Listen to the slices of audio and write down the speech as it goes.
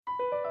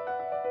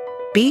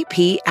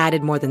BP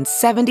added more than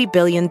 $70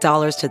 billion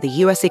to the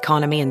U.S.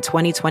 economy in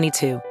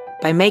 2022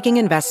 by making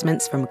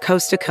investments from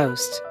coast to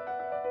coast.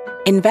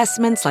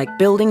 Investments like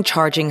building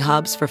charging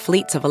hubs for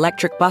fleets of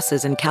electric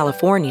buses in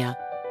California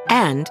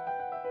and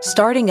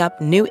starting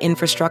up new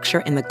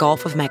infrastructure in the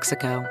Gulf of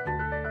Mexico.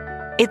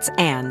 It's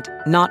and,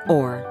 not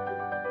or.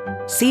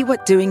 See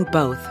what doing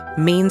both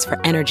means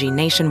for energy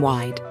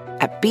nationwide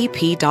at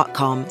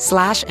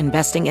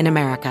bp.com/investing in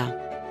America.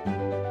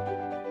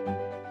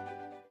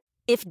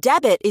 If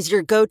debit is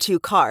your go-to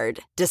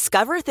card,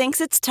 Discover thinks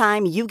it's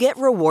time you get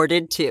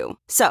rewarded too.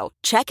 So,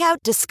 check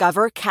out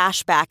Discover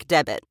Cashback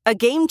Debit, a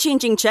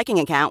game-changing checking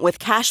account with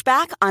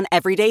cashback on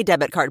everyday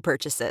debit card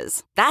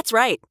purchases. That's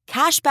right,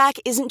 cashback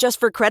isn't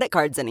just for credit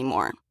cards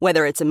anymore.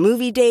 Whether it's a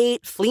movie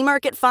date, flea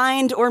market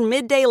find, or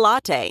midday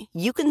latte,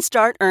 you can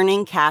start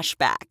earning cash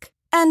back.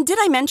 And did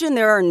I mention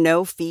there are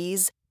no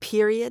fees,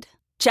 period?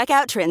 Check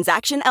out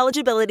transaction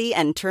eligibility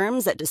and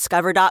terms at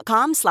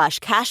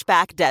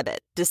discover.com/cashbackdebit.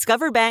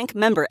 Discover Bank,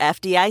 member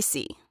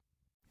FDIC.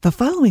 The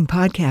following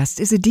podcast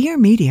is a Dear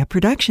Media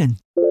production.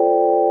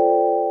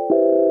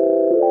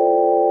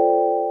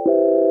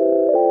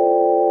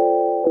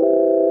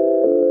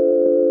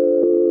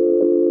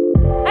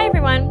 Hi,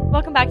 everyone.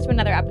 Welcome back to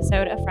another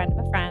episode of Friend of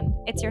a Friend.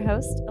 It's your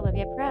host,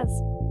 Olivia Perez.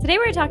 Today,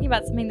 we're talking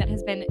about something that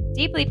has been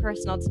deeply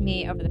personal to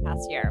me over the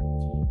past year.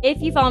 If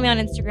you follow me on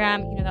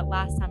Instagram, you know that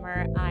last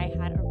summer I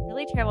had a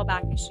really terrible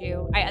back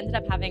issue. I ended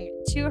up having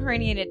 2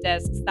 herniated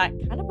discs that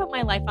kind of put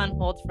my life on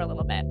hold for a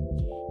little bit.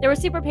 They were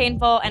super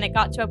painful, and it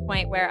got to a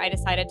point where I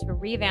decided to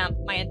revamp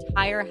my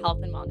entire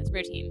health and wellness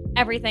routine.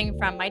 Everything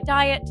from my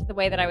diet to the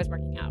way that I was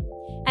working out.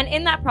 And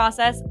in that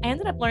process, I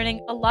ended up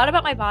learning a lot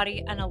about my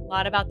body and a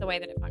lot about the way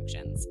that it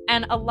functions.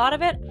 And a lot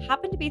of it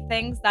happened to be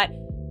things that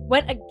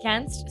went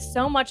against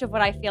so much of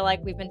what I feel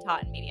like we've been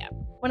taught in media.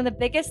 One of the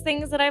biggest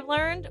things that I've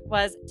learned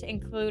was to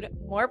include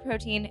more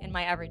protein in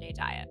my everyday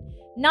diet.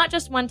 Not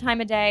just one time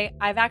a day.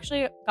 I've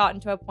actually gotten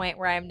to a point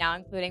where I'm now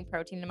including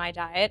protein in my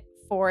diet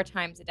 4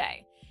 times a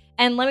day.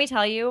 And let me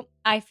tell you,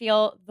 I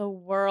feel the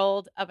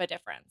world of a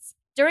difference.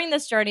 During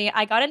this journey,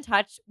 I got in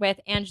touch with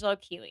Angelo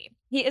Keeley.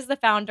 He is the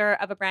founder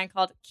of a brand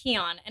called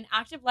Kion, an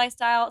active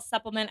lifestyle,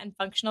 supplement, and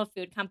functional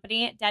food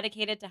company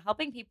dedicated to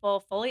helping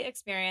people fully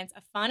experience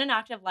a fun and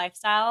active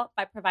lifestyle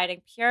by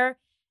providing pure,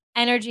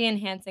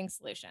 energy-enhancing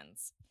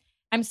solutions.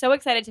 I'm so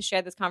excited to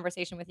share this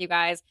conversation with you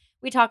guys.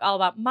 We talk all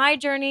about my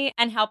journey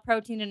and how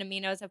protein and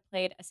aminos have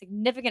played a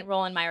significant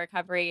role in my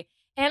recovery.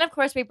 And of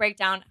course, we break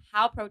down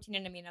how protein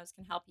and aminos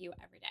can help you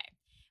every day.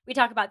 We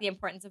talk about the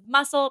importance of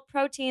muscle,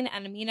 protein,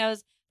 and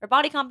aminos for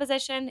body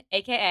composition,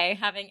 aka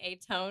having a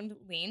toned,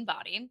 lean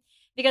body.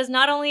 Because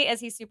not only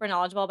is he super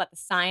knowledgeable about the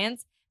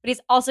science, but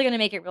he's also going to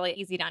make it really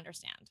easy to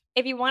understand.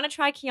 If you want to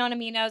try Kion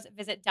Aminos,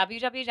 visit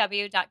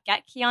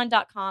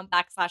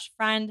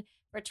www.getkion.com/friend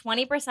for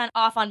 20%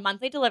 off on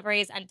monthly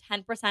deliveries and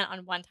 10%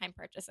 on one-time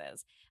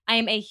purchases. I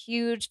am a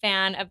huge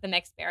fan of the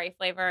mixed berry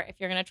flavor. If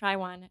you're going to try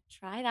one,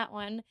 try that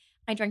one.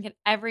 I drink it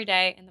every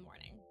day in the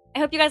morning. I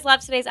hope you guys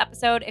loved today's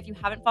episode. If you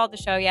haven't followed the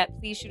show yet,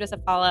 please shoot us a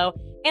follow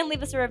and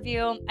leave us a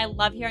review. I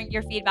love hearing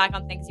your feedback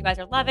on things you guys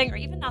are loving or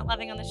even not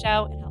loving on the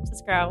show. It helps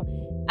us grow.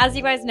 As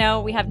you guys know,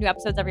 we have new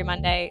episodes every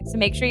Monday, so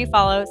make sure you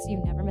follow so you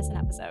never miss an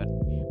episode.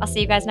 I'll see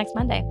you guys next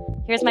Monday.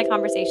 Here's my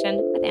conversation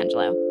with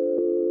Angelo.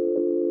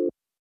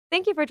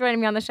 Thank you for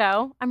joining me on the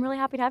show. I'm really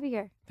happy to have you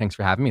here. Thanks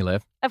for having me,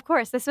 Liv. Of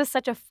course, this was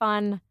such a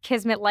fun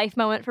Kismet life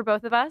moment for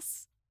both of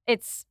us.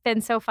 It's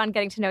been so fun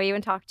getting to know you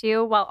and talk to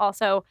you while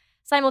also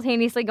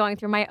simultaneously going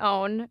through my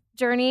own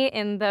journey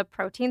in the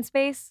protein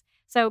space.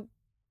 So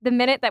the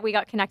minute that we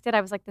got connected,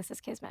 I was like, this is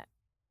Kismet.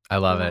 I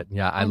love it.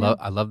 Yeah, I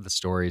love the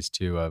stories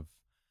too of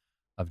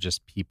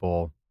just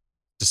people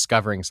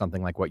discovering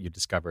something like what you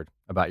discovered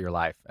about your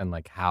life and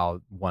like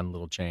how one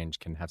little change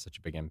can have such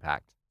a big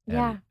impact.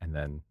 And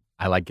then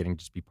I like getting to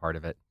just be part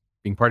of it,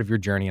 being part of your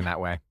journey in that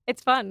way.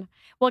 It's fun.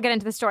 We'll get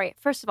into the story.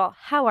 First of all,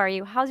 how are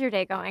you? How's your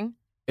day going?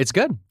 It's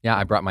good. Yeah,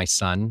 I brought my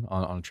son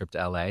on a trip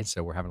to LA,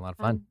 so we're having a lot of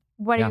fun.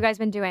 What have you guys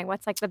been doing?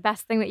 What's like the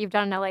best thing that you've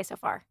done in LA so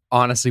far?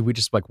 Honestly, we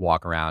just like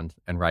walk around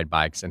and ride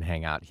bikes and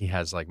hang out. He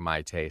has like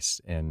my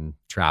taste in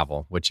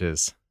travel, which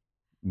is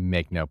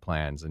make no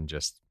plans and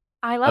just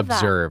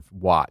observe,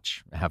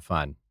 watch, have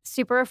fun.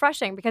 Super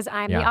refreshing because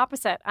I'm the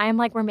opposite. I am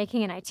like, we're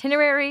making an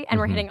itinerary and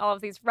we're hitting all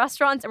of these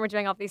restaurants and we're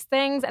doing all of these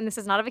things. And this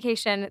is not a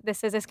vacation.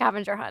 This is a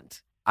scavenger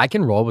hunt. I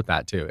can roll with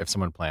that too if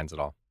someone plans it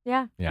all.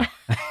 Yeah. Yeah.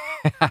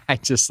 I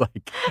just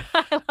like,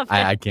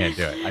 I can't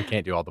do it. I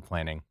can't do all the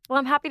planning. Well,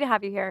 I'm happy to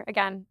have you here.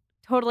 Again,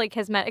 totally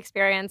Kismet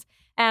experience.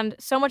 And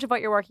so much of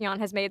what you're working on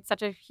has made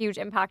such a huge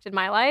impact in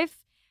my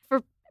life.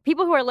 For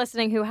people who are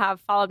listening who have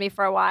followed me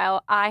for a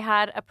while, I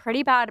had a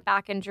pretty bad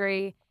back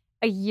injury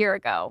a year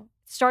ago.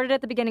 Started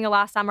at the beginning of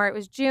last summer. It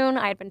was June.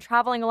 I had been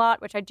traveling a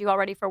lot, which I do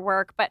already for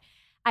work. But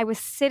I was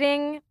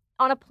sitting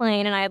on a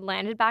plane and I had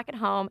landed back at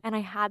home and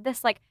I had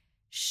this like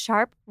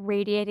sharp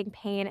radiating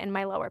pain in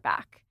my lower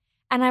back.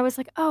 And I was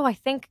like, oh, I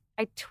think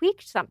I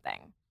tweaked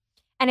something.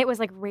 And it was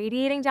like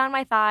radiating down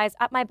my thighs,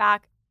 up my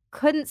back,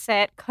 couldn't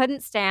sit,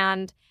 couldn't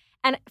stand.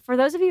 And for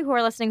those of you who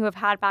are listening who have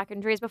had back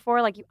injuries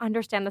before, like you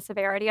understand the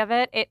severity of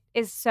it.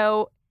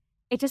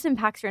 It just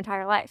impacts your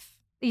entire life.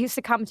 You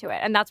succumb to it.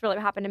 And that's really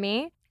what happened to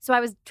me. So I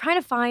was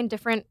trying to find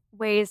different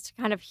ways to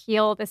kind of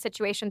heal the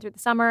situation through the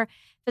summer.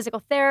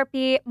 Physical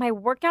therapy. My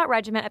workout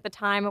regimen at the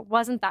time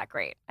wasn't that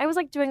great. I was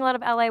like doing a lot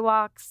of LA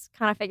walks,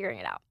 kind of figuring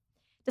it out.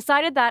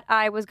 Decided that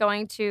I was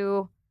going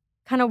to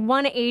kind of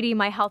 180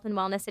 my health and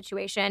wellness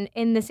situation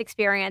in this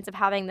experience of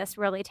having this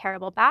really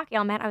terrible back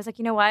ailment. I was like,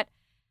 you know what?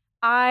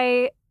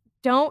 I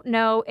don't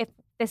know if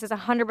this is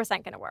 100%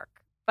 going to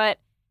work, but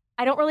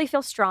I don't really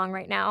feel strong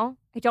right now.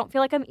 I don't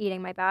feel like I'm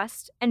eating my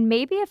best. And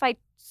maybe if I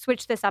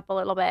switch this up a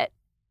little bit,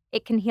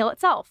 it can heal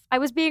itself. I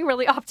was being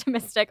really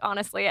optimistic,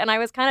 honestly, and I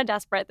was kind of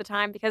desperate at the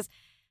time because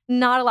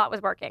not a lot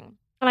was working.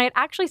 And I had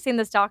actually seen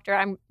this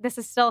doctor. This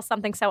is still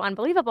something so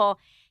unbelievable.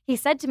 He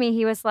said to me,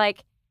 he was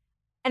like,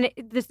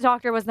 this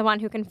doctor was the one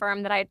who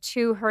confirmed that I had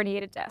 2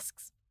 herniated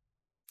discs.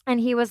 And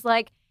he was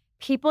like,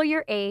 people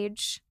your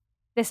age,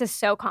 this is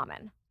so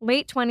common.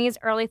 Late 20s,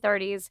 early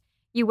 30s,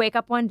 you wake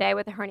up one day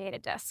with a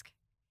herniated disc.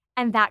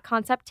 And that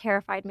concept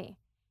terrified me.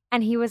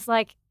 And he was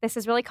like, this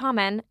is really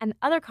common. And the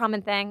other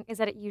common thing is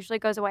that it usually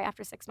goes away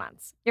after 6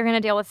 months. You're going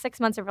to deal with 6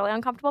 months of really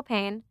uncomfortable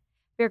pain.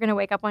 You're going to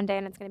wake up one day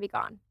and it's going to be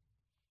gone.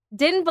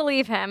 Didn't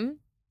believe him,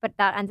 but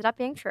that ended up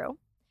being true.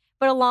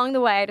 But along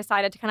the way, I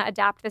decided to kind of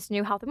adapt this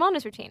new health and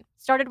wellness routine.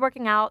 Started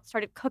working out,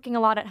 started cooking a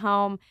lot at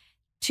home.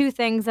 2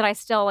 things that I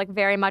still like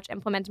very much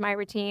implement in my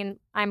routine.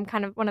 I'm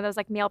kind of one of those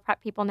like meal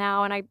prep people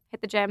now, and I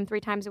hit the gym 3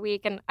 times a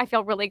week, and I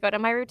feel really good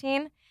in my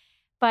routine.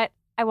 But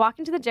I walked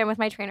into the gym with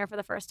my trainer for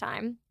the first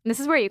time. And this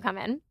is where you come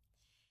in.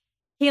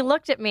 He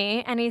looked at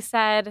me and he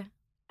said,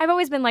 I've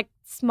always been like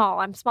small.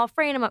 I'm small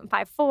frame. I'm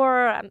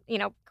 5'4".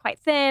 I'm, quite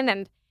thin.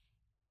 And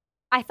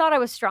I thought I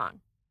was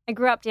strong. I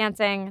grew up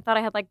dancing. I thought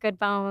I had like good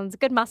bones,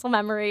 good muscle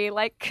memory,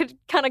 like could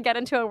kind of get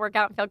into a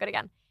workout and feel good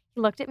again.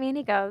 He looked at me and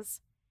he goes,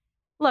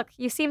 look,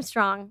 you seem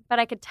strong, but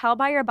I could tell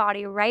by your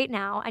body right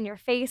now and your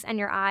face and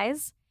your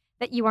eyes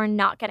that you are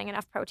not getting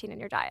enough protein in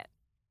your diet.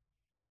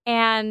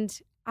 And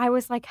I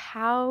was like,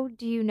 how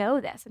do you know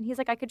this? And he's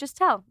like, I could just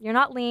tell. You're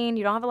not lean.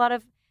 You don't have a lot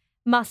of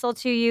muscle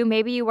to you.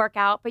 Maybe you work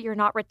out, but you're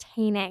not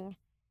retaining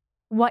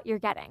what you're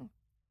getting.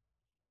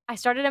 I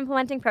started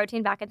implementing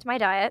protein back into my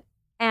diet,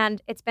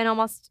 and it's been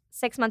almost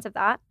 6 months of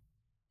that.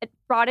 It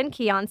brought in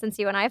Kion since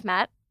you and I have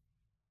met.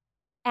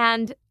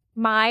 And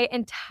my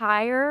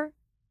entire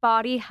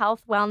body,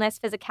 health, wellness,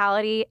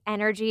 physicality,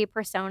 energy,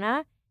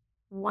 persona,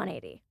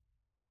 180.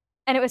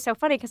 And it was so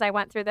funny because I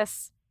went through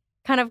this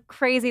kind of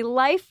crazy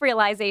life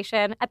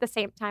realization at the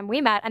same time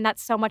we met. And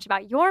that's so much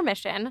about your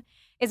mission,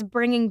 is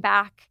bringing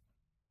back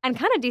and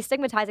kind of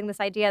destigmatizing this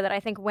idea that I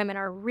think women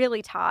are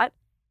really taught,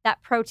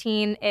 that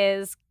protein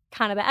is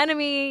kind of the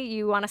enemy.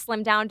 You want to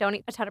slim down, don't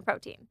eat a ton of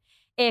protein.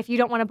 If you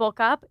don't want to bulk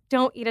up,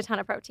 don't eat a ton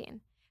of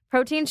protein.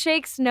 Protein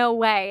shakes, no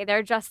way.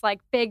 They're just like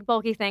big,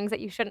 bulky things that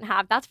you shouldn't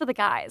have. That's for the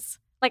guys.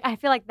 Like, I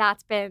feel like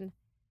that's been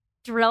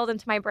drilled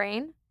into my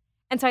brain.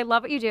 And so I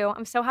love what you do.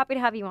 I'm so happy to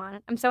have you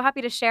on. I'm so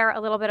happy to share a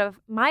little bit of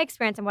my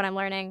experience and what I'm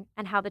learning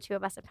and how the two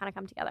of us have kind of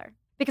come together.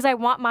 Because I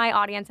want my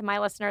audience and my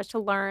listeners to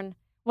learn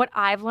what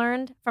I've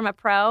learned from a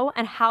pro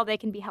and how they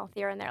can be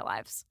healthier in their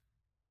lives.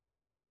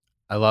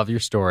 I love your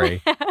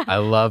story. I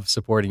love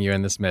supporting you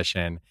in this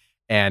mission.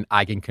 And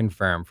I can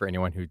confirm for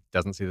anyone who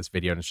doesn't see this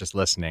video and is just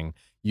listening,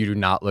 you do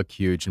not look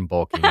huge and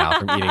bulky now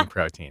from eating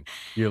protein.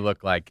 You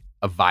look like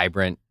a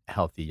vibrant,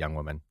 healthy young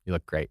woman. You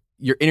look great.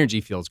 Your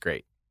energy feels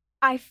great.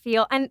 I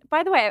feel, and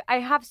by the way, I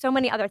have so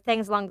many other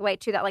things along the way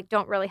too that like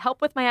don't really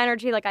help with my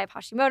energy. Like I have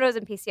Hashimoto's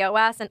and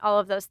PCOS and all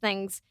of those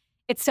things.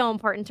 It's so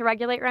important to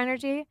regulate your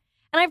energy.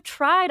 And I've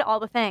tried all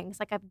the things.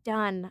 Like I've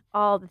done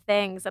all the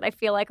things that I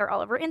feel like are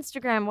all over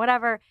Instagram,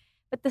 whatever.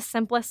 But the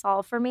simplest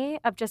solve for me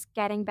of just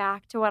getting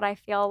back to what I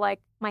feel like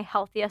my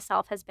healthiest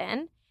self has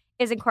been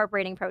is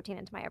incorporating protein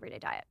into my everyday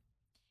diet.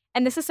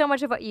 And this is so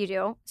much of what you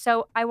do.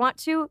 So I want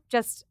to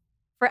just,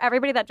 for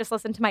everybody that just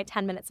listened to my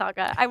 10-minute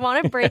saga, I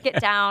want to break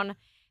it down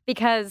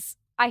because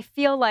I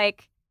feel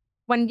like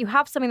when you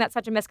have something that's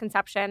such a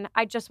misconception,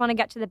 I just want to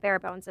get to the bare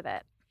bones of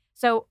it.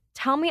 So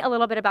tell me a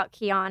little bit about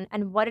Kion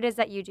and what it is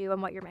that you do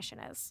and what your mission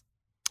is.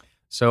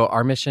 So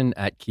our mission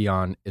at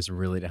Kion is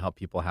really to help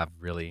people have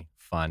really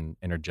fun,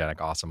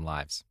 energetic, awesome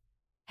lives.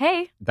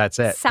 Hey, that's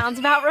it. Sounds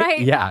about right.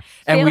 Yeah,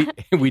 and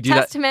we do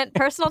testament,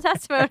 personal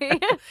testimony.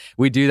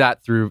 We do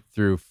that through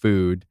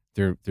food,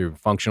 through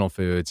functional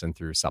foods and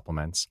through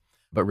supplements,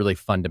 but really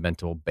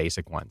fundamental,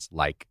 basic ones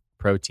like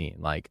protein,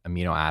 like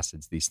amino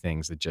acids. These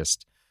things that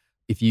just,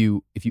 if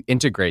you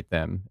integrate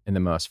them in the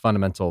most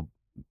fundamental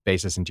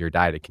basis into your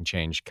diet, it can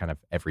change kind of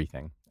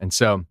everything. And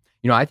so,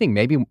 I think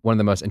maybe one of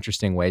the most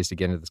interesting ways to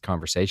get into this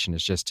conversation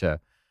is just to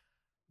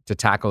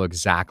tackle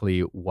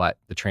exactly what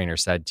the trainer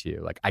said to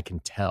you. Like, I can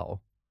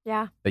tell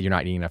that you're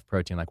not eating enough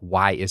protein. Like,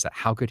 why is that?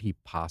 How could he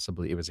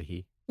possibly, it was a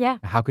he. Yeah.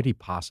 How could he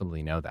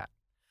possibly know that?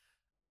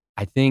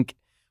 I think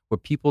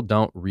what people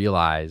don't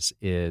realize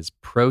is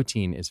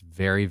protein is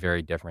very,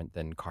 very different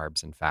than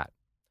carbs and fat.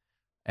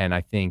 And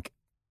I think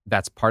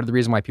that's part of the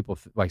reason why people,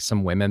 like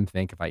some women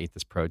think if I eat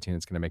this protein,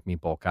 it's going to make me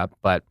bulk up,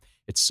 but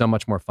it's so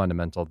much more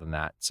fundamental than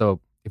that.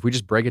 So if we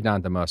just break it down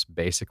at the most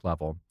basic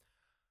level,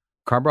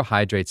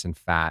 carbohydrates and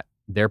fat,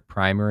 their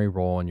primary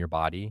role in your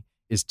body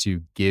is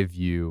to give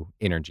you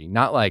energy,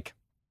 not like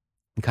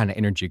the kind of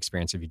energy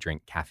experience if you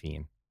drink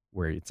caffeine,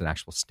 where it's an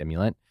actual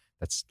stimulant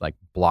that's like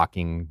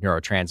blocking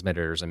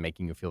neurotransmitters and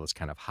making you feel this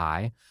kind of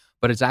high.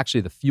 But it's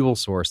actually the fuel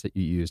source that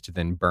you use to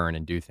then burn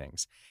and do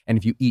things. And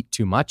if you eat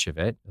too much of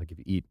it, like if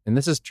you eat, and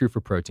this is true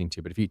for protein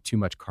too, but if you eat too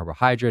much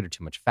carbohydrate or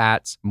too much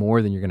fats,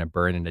 more than you're going to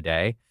burn in a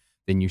day,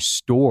 then you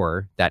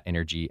store that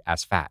energy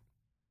as fat.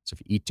 So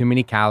if you eat too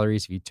many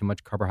calories, if you eat too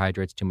much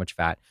carbohydrates, too much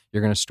fat,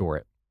 you're going to store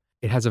it.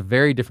 It has a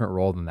very different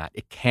role than that.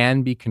 It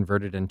can be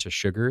converted into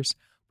sugars,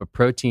 but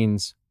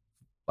proteins,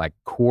 like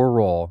core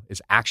role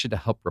is actually to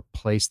help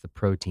replace the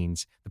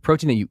proteins. The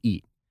protein that you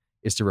eat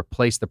is to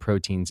replace the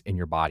proteins in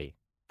your body.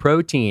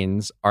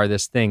 Proteins are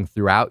this thing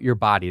throughout your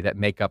body that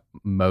make up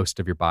most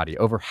of your body,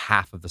 over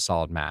half of the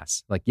solid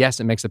mass. Like, yes,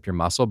 it makes up your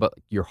muscle, but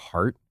your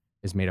heart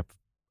is made up of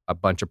a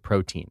bunch of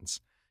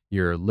proteins.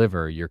 Your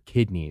liver, your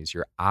kidneys,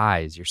 your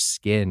eyes, your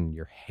skin,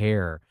 your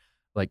hair,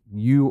 like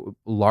you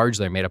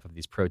largely are made up of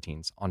these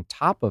proteins. On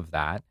top of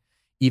that,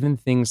 even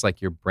things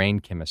like your brain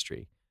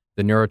chemistry,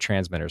 the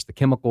neurotransmitters, the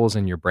chemicals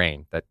in your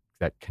brain that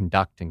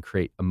conduct and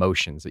create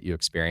emotions that you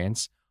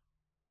experience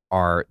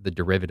are the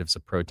derivatives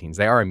of proteins.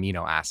 They are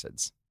amino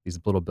acids, these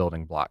little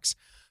building blocks.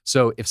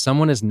 So if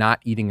someone is not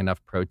eating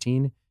enough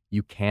protein,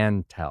 you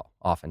can tell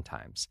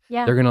oftentimes.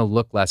 Yeah. They're going to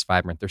look less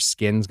vibrant. Their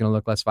skin's going to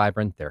look less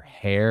vibrant. Their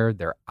hair,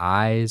 their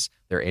eyes,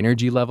 their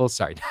energy levels.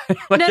 Sorry.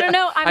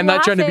 No. I'm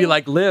not trying to be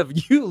like, Liv,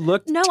 you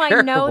look No,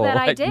 terrible. I know that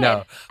I did.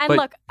 No, and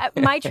look,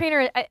 my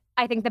trainer,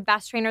 I think the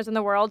best trainers in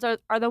the world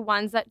are the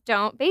ones that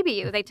don't baby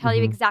you. They tell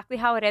you exactly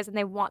how it is and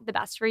they want the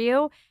best for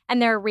you.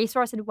 And they're a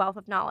resource and wealth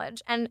of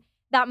knowledge. And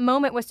that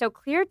moment was so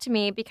clear to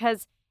me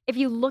because if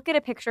you look at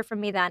a picture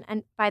from me then,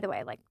 and by the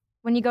way, like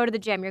when you go to the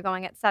gym, you're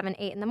going at 7,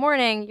 8 in the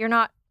morning, you're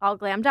not all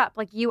glammed up.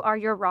 Like you are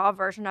your raw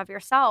version of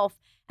yourself.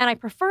 And I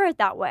prefer it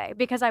that way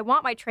because I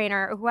want my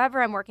trainer or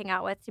whoever I'm working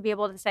out with to be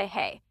able to say,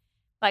 hey,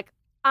 like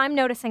I'm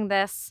noticing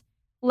this,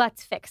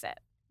 let's fix it.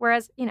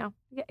 Whereas,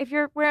 if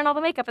you're wearing all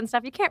the makeup and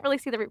stuff, you can't really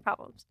see the root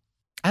problems.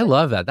 I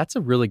love that. That's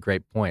a really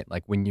great point.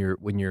 Like when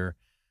you're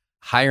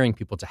hiring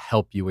people to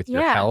help you with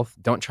your health,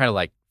 don't try to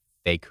like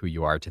fake who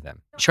you are to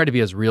them. Try to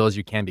be as real as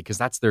you can because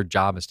that's their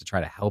job, is to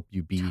try to help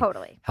you be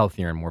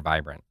healthier and more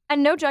vibrant.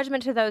 And no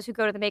judgment to those who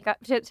go to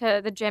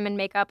the gym and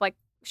makeup, like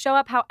show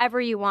up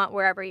however you want,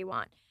 wherever you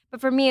want.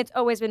 But for me, it's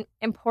always been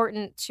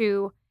important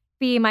to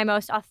be my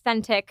most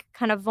authentic,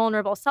 kind of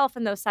vulnerable self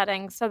in those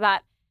settings so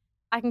that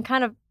I can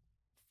kind of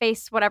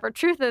face whatever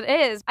truth it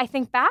is. I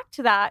think back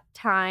to that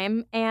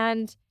time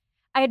and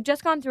I had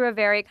just gone through a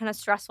very kind of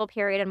stressful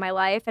period in my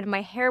life and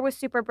my hair was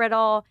super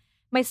brittle.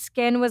 My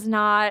skin was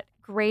not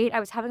great. I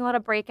was having a lot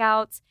of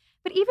breakouts,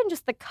 but even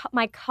just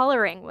my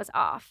coloring was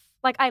off.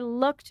 Like I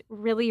looked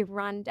really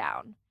run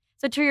down.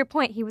 So to your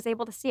point, he was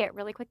able to see it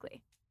really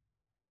quickly.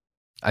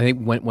 I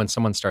think when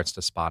someone starts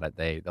to spot it,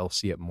 they'll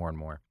see it more and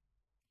more.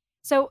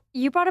 So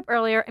you brought up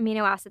earlier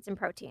amino acids and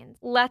proteins.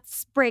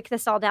 Let's break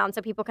this all down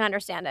so people can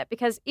understand it.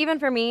 Because even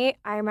for me,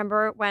 I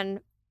remember when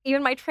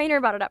even my trainer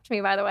brought it up to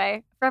me, by the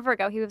way, forever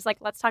ago. He was like,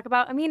 let's talk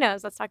about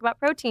aminos. Let's talk about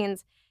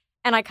proteins.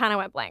 And I kind of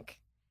went blank.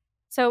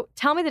 So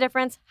tell me the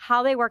difference,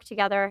 how they work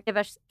together. Give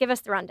us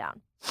the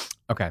rundown.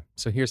 Okay,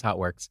 so here's how it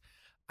works.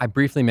 I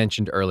briefly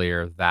mentioned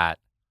earlier that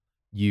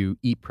you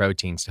eat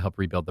proteins to help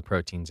rebuild the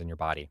proteins in your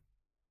body.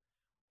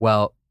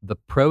 Well, the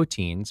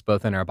proteins,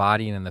 both in our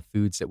body and in the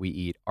foods that we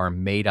eat, are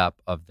made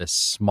up of this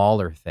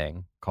smaller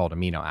thing called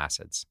amino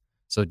acids.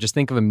 So just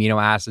think of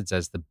amino acids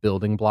as the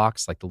building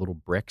blocks, like the little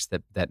bricks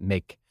that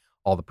make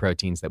all the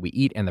proteins that we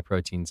eat and the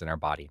proteins in our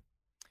body.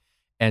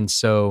 And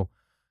so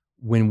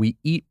when we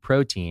eat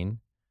protein,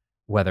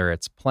 whether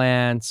it's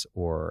plants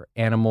or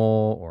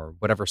animal or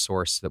whatever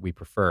source that we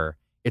prefer,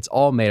 it's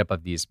all made up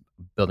of these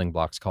building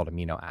blocks called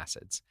amino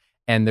acids.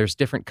 And there's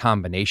different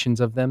combinations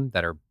of them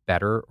that are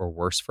better or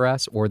worse for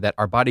us, or that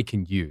our body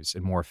can use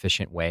in more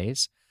efficient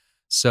ways.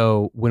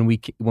 So when we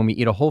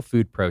eat a whole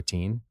food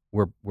protein,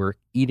 we're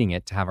eating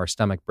it to have our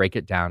stomach break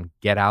it down,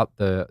 get out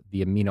the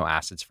amino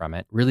acids from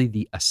it, really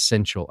the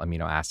essential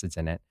amino acids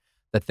in it,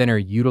 that then are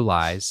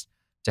utilized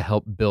to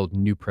help build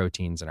new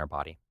proteins in our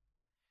body.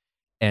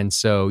 And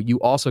so you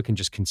also can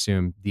just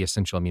consume the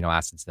essential amino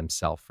acids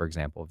themselves, for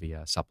example,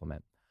 via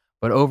supplement.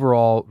 But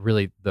overall,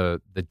 really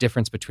the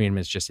difference between them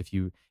is just if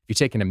you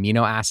take an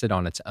amino acid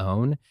on its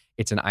own,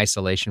 it's an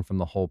isolation from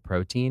the whole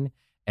protein.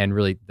 And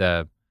really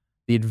the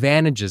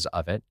advantages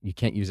of it, you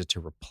can't use it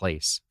to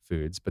replace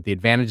foods, but the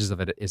advantages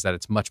of it is that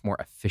it's much more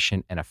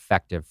efficient and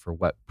effective for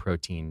what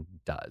protein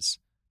does.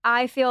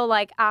 I feel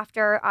like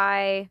after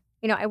I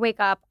wake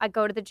up, I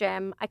go to the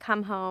gym, I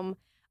come home,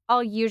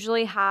 I'll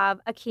usually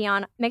have a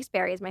Kion mixed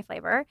berry is my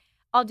flavor.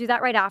 I'll do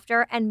that right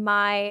after. And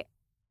my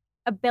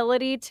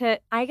ability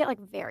I get like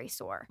very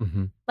sore,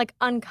 like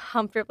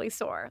uncomfortably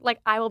sore. Like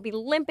I will be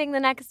limping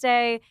the next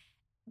day,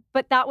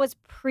 but that was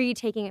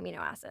pre-taking amino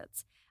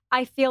acids.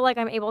 I feel like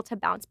I'm able to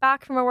bounce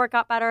back from a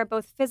workout better,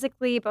 both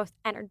physically, both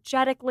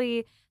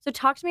energetically. So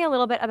talk to me a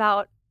little bit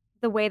about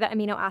the way that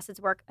amino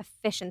acids work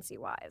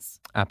efficiency-wise.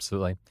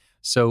 Absolutely.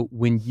 So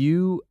when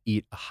you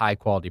eat a high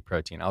quality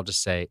protein, I'll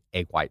just say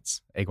egg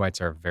whites. Egg whites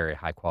are a very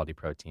high quality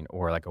protein,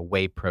 or like a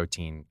whey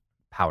protein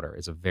powder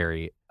is a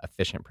very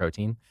efficient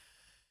protein.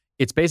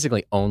 It's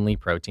basically only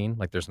protein.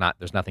 Like there's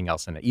nothing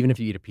else in it. Even if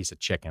you eat a piece of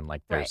chicken,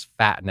 like there's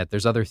fat in it.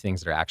 There's other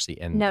things that are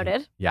actually in.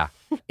 Noted.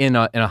 In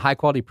a high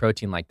quality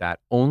protein like that,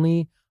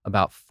 only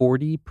about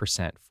 40%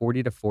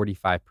 to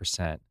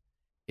 45%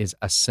 is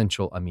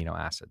essential amino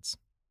acids.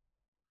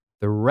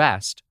 The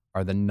rest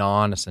are the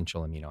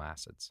non-essential amino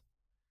acids.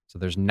 So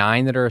there's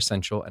 9 that are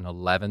essential and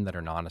 11 that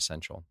are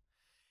non-essential.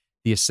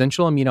 The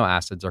essential amino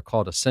acids are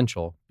called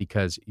essential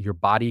because your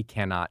body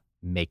cannot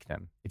make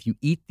them. If you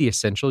eat the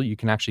essential, you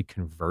can actually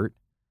convert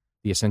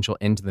the essential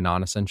into the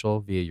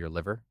non-essential via your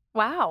liver.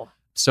 Wow.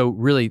 So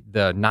really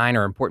the 9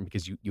 are important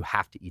because you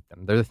have to eat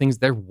them. They're the things,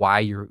 they're why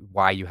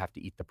you have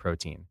to eat the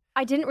protein.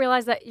 I didn't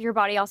realize that your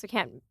body also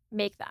can't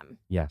make them.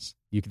 Yes,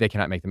 they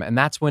cannot make them. And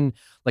that's when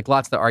like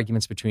lots of the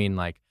arguments between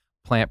like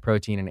plant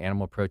protein and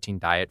animal protein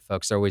diet,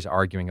 folks are always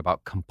arguing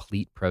about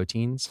complete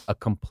proteins. A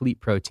complete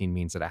protein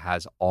means that it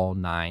has all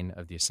 9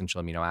 of the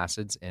essential amino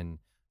acids in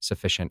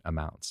sufficient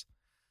amounts.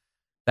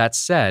 That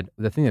said,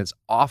 the thing that's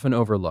often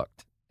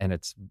overlooked, and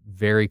it's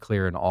very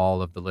clear in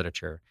all of the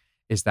literature,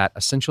 is that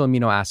essential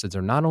amino acids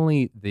are not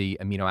only the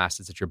amino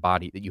acids that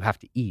you have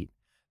to eat,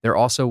 they're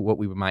also what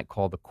we might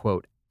call the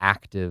quote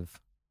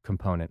active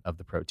component of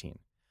the protein.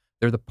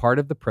 They're the part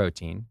of the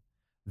protein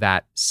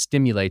that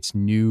stimulates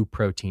new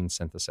protein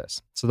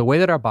synthesis. So the way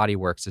that our body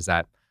works is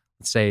that,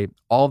 let's say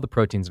all the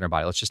proteins in our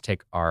body, let's just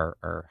take our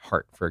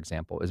heart, for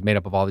example, is made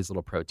up of all these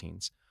little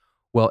proteins.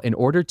 Well, in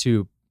order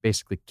to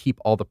basically keep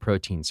all the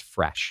proteins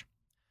fresh,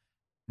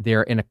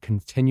 they're in a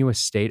continuous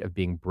state of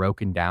being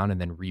broken down and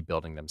then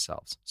rebuilding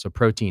themselves. So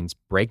proteins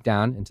break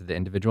down into the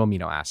individual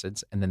amino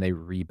acids and then they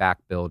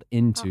build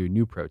into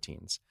new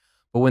proteins.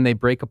 But when they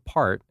break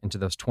apart into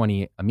those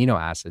 20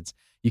 amino acids,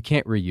 you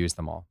can't reuse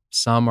them all.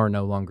 Some are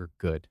no longer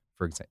good,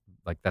 for example.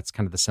 Like that's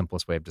kind of the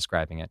simplest way of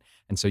describing it.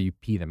 And so you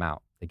pee them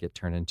out. They get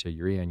turned into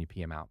urea and you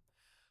pee them out.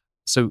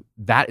 So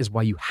that is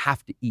why you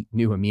have to eat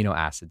new amino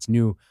acids,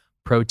 new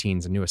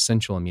proteins and new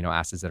essential amino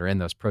acids that are in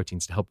those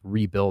proteins to help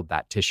rebuild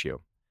that tissue.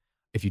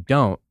 If you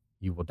don't,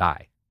 you will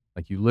die.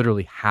 Like you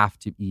literally have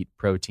to eat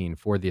protein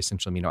for the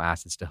essential amino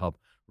acids to help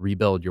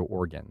rebuild your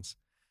organs.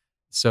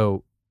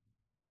 So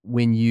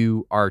when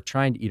you are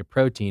trying to eat a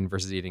protein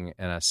versus eating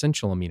an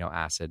essential amino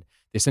acid,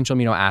 the essential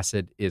amino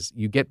acid is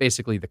you get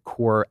basically the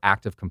core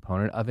active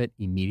component of it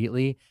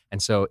immediately.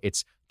 And so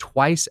it's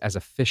twice as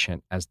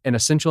efficient as an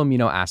essential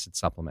amino acid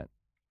supplement.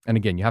 And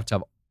again, you have to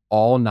have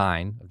all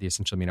 9 of the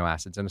essential amino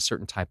acids in a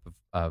certain type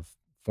of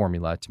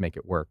formula to make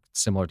it work,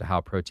 similar to how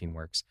a protein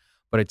works.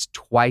 But it's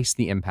twice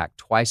the impact,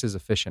 twice as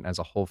efficient as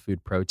a whole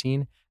food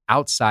protein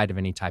outside of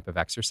any type of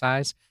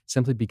exercise,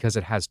 simply because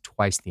it has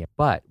twice the.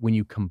 But when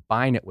you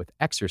combine it with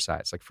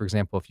exercise, like for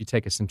example, if you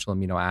take essential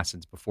amino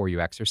acids before you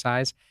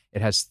exercise,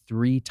 it has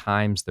 3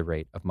 times the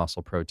rate of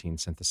muscle protein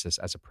synthesis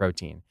as a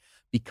protein,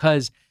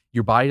 because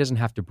your body doesn't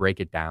have to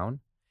break it down.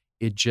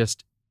 It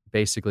just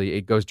basically,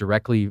 it goes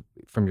directly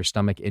from your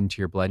stomach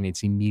into your blood and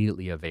it's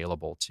immediately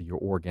available to your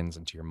organs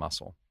and to your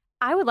muscle.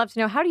 I would love to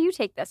know, how do you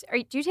take this?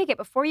 Do you take it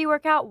before you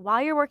work out,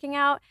 while you're working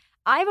out?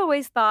 I've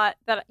always thought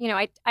that,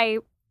 I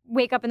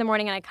wake up in the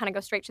morning and I kind of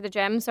go straight to the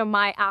gym. So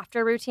my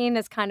after routine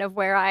is kind of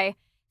where I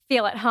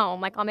feel at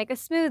home. Like I'll make a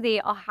smoothie,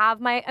 I'll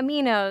have my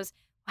aminos.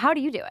 How do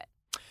you do it?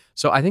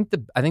 So I think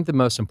the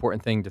most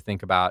important thing to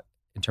think about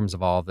in terms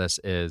of all of this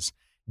is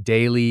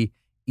daily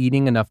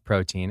eating enough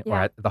protein, or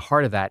at the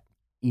heart of that,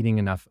 eating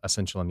enough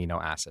essential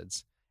amino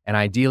acids. And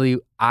ideally,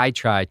 I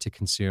try to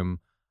consume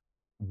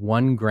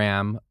 1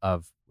 gram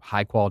of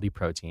high quality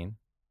protein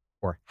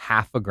or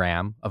 0.5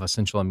 gram of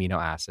essential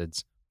amino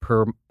acids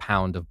per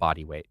pound of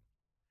body weight.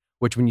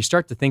 Which when you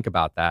start to think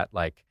about that,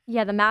 like...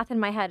 Yeah, the math in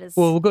my head is...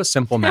 Well, we'll go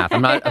simple math.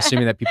 I'm not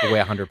assuming that people weigh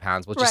 100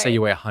 pounds. We'll just say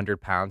you weigh 100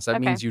 pounds. That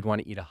means you'd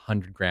want to eat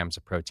 100 grams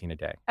of protein a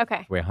day.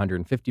 Okay. If you weigh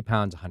 150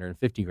 pounds,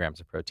 150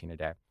 grams of protein a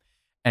day.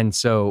 And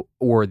so,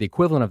 or the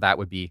equivalent of that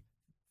would be,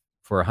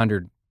 for a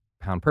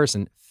 100-pound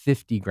person,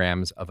 50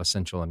 grams of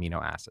essential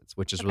amino acids,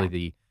 which is really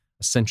the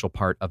essential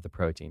part of the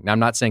protein. Now, I'm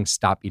not saying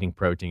stop eating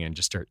protein and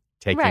just start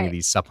taking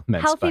these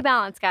supplements. Healthy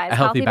balance, guys. A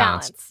healthy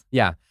balance.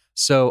 Yeah.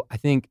 So I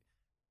think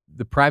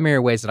the primary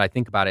ways that I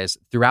think about it is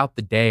throughout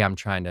the day, I'm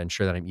trying to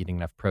ensure that I'm eating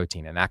enough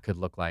protein. And that could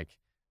look like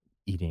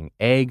eating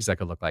eggs. That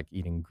could look like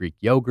eating Greek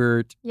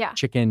yogurt,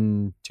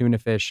 chicken, tuna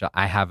fish.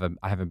 I have an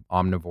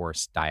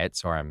omnivorous diet,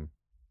 so I'm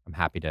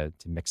happy to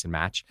mix and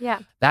match.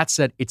 Yeah. That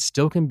said, it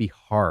still can be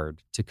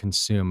hard to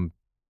consume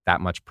that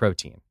much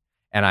protein.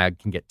 And I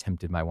can get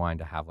tempted in my wine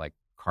to have like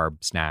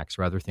carb snacks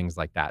or other things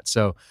like that.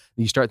 So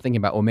you start thinking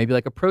about, well, maybe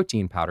like a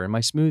protein powder in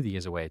my smoothie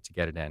is a way to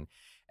get it in.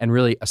 And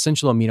really,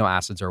 essential amino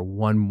acids are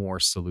one more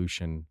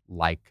solution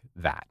like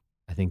that.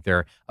 I think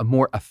they're a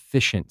more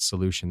efficient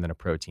solution than a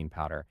protein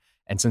powder.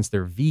 And since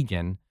they're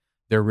vegan,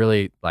 they're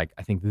really like,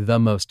 I think, the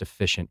most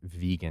efficient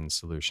vegan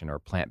solution or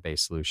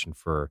plant-based solution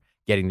for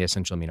getting the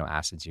essential amino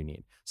acids you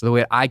need. So the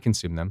way I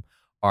consume them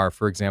are,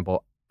 for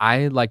example,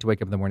 I like to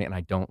wake up in the morning and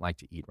I don't like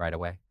to eat right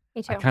away.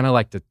 Me too. I kind of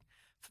like to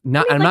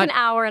not. Maybe I'm like not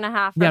an hour and a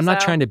half. Yeah, or I'm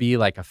not so. trying to be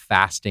like a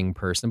fasting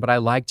person, but I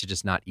like to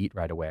just not eat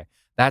right away.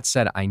 That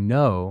said, I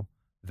know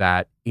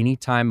that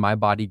anytime my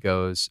body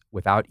goes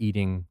without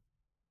eating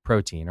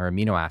protein or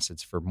amino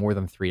acids for more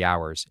than 3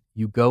 hours,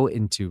 you go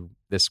into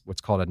this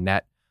what's called a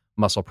net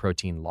muscle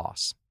protein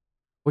loss,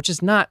 which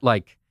is not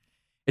like,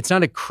 it's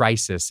not a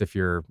crisis if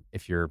you're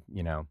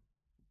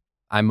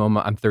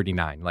I'm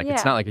 39. Like it's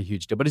Yeah. not like a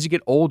huge deal. But as you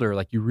get older,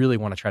 like you really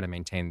want to try to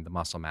maintain the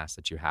muscle mass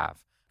that you have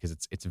because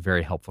it's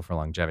very helpful for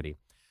longevity.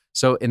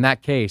 So in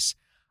that case,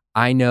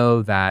 I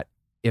know that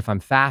if I'm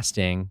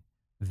fasting,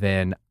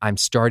 then I'm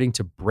starting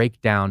to break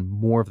down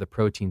more of the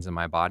proteins in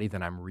my body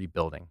than I'm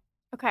rebuilding.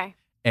 Okay.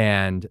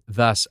 And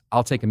thus,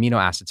 I'll take amino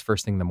acids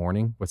first thing in the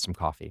morning with some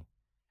coffee.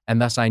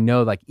 And thus, I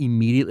know like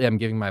immediately I'm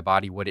giving my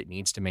body what it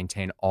needs to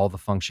maintain all the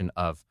function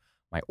of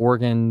my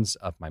organs,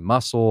 of my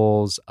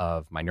muscles,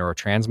 of my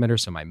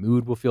neurotransmitters. So my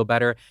mood will feel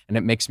better. And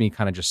it makes me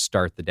kind of just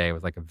start the day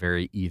with like a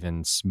very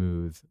even,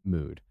 smooth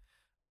mood.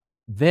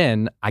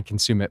 Then I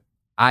consume it.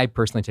 I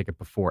personally take it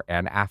before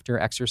and after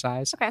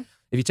exercise. Okay.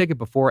 If you take it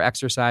before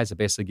exercise, it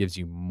basically gives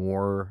you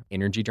more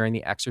energy during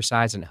the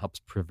exercise and it helps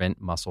prevent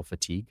muscle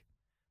fatigue.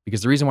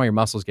 Because the reason why your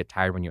muscles get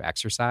tired when you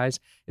exercise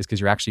is because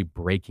you're actually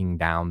breaking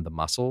down the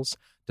muscles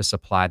to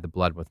supply the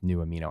blood with new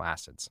amino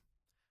acids.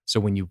 So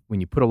when you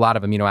put a lot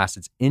of amino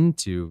acids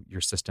into your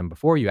system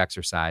before you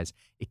exercise,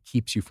 it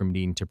keeps you from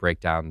needing to break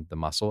down the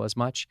muscle as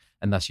much,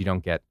 and thus you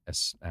don't get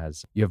as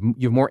you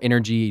have more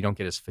energy, you don't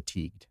get as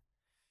fatigued.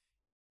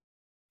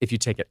 If you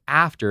take it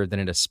after, then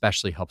it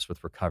especially helps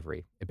with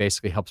recovery. It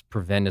basically helps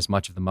prevent as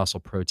much of the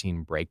muscle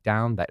protein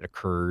breakdown that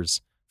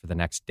occurs for the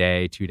next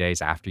day, 2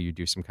 days after you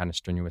do some kind of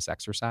strenuous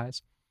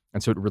exercise.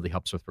 And so it really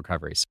helps with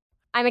recovery.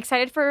 I'm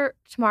excited for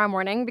tomorrow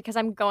morning because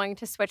I'm going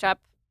to switch up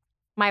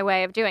my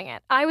way of doing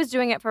it. I was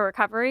doing it for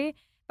recovery,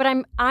 but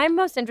I'm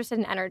most interested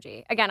in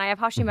energy. Again, I have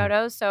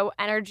Hashimoto's, so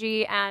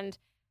energy and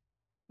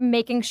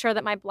making sure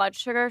that my blood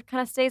sugar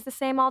kind of stays the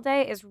same all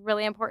day is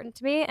really important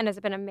to me and has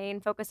been a main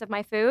focus of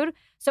my food.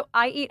 So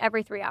I eat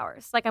every 3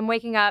 hours. Like I'm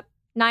waking up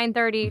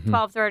 9:30,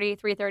 12:30,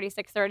 3:30,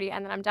 6:30,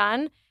 and then I'm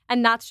done.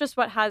 And that's just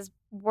what has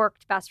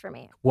worked best for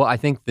me. Well, I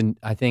think the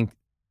thing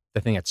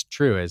that's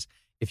true is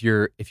if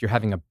you're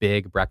having a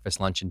big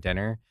breakfast, lunch, and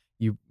dinner,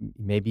 you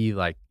maybe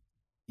like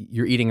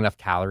you're eating enough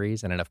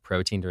calories and enough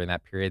protein during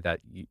that period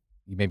that you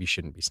maybe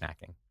shouldn't be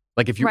snacking.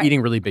 Like if you're Right.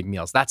 eating really big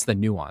meals, that's the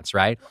nuance,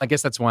 right? I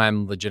guess that's why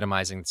I'm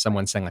legitimizing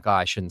someone saying like, oh,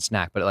 I shouldn't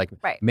snack. But like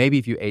Right. maybe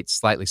if you ate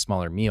slightly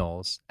smaller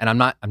meals, and I'm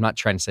not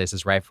trying to say this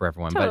is right for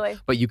everyone, Totally.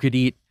 but you could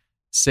eat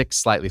 6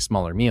 slightly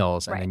smaller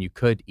meals and Right. then you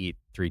could eat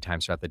 3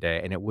 times throughout the day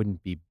and it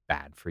wouldn't be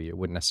bad for you. It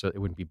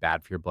wouldn't be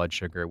bad for your blood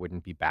sugar. It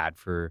wouldn't be bad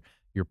for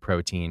your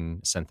protein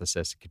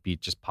synthesis. It could be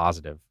just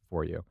positive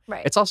for you.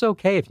 Right. It's also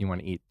okay if you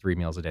want to eat 3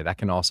 meals a day. That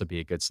can also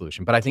be a good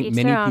solution. But I think each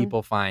many their own.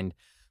 people find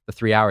the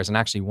 3 hours, and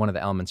actually one of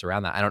the elements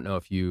around that, I don't know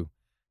if you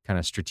kind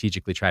of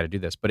strategically try to do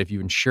this, but if you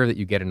ensure that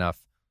you get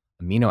enough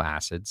amino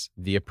acids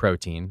via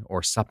protein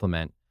or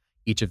supplement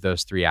each of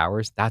those 3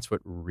 hours, that's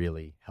what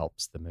really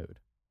helps the mood.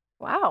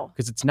 Wow.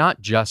 Because it's not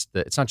just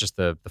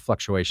the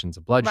fluctuations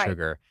of blood Right.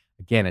 sugar.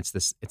 Again, it's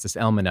this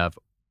element of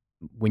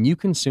when you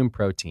consume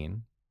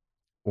protein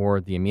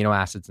or the amino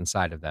acids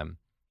inside of them,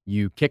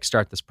 you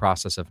kickstart this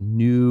process of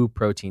new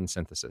protein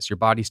synthesis. Your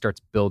body starts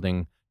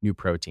building new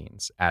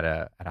proteins at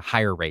a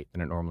higher rate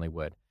than it normally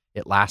would.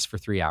 It lasts for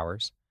 3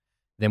 hours.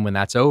 Then when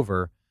that's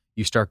over,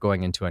 you start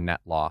going into a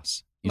net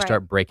loss. You Right.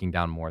 start breaking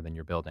down more than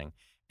you're building.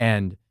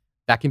 And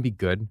that can be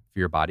good for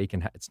your body.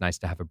 It's nice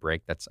to have a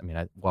break.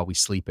 While we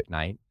sleep at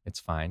night, it's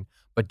fine.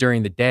 But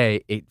during the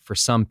day, for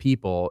some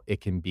people,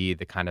 it can be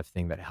the kind of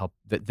thing that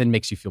then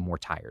makes you feel more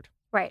tired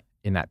Right.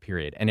 in that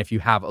period. And if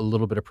you have a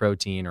little bit of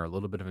protein or a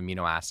little bit of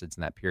amino acids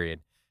in that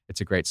period, it's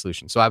a great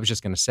solution. So I was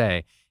just going to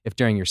say, if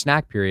during your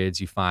snack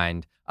periods you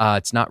find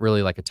it's not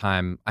really like a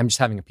time, I'm just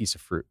having a piece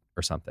of fruit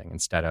or something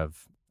instead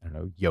of, I don't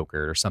know,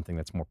 yogurt or something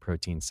that's more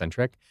protein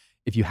centric.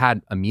 If you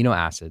had amino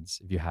acids,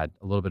 if you had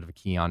a little bit of a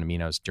key on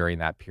aminos during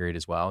that period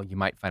as well, you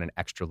might find an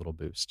extra little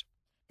boost.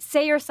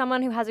 Say you're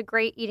someone who has a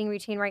great eating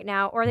routine right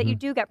now, or that you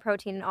do get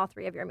protein in all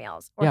 3 of your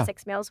meals, or Yeah.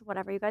 6 meals,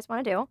 whatever you guys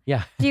want to do.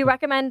 Yeah. Do you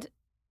recommend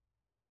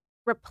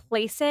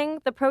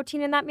replacing the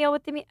protein in that meal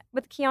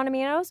with key on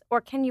aminos,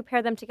 or can you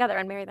pair them together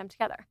and marry them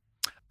together?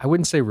 I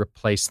wouldn't say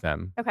replace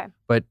them, Okay.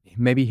 but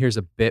maybe here's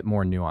a bit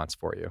more nuance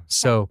for you.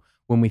 So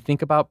when we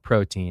think about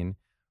protein,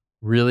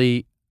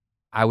 really,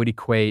 I would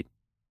equate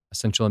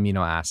essential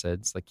amino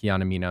acids, like key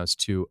on aminos,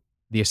 to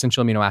the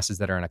essential amino acids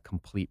that are in a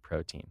complete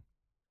protein.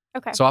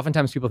 Okay. So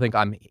oftentimes people think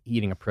I'm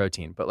eating a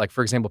protein, but like,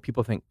 for example,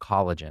 people think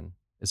collagen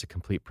is a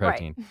complete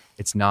protein. Right.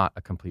 It's not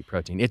a complete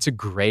protein. It's a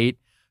great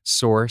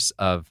source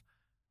of,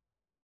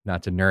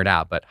 not to nerd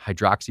out, but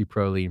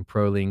hydroxyproline,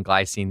 proline,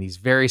 glycine, these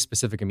very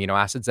specific amino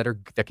acids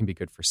that can be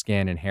good for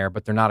skin and hair,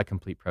 but they're not a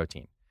complete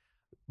protein.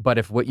 But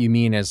if what you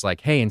mean is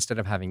like, hey, instead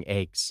of having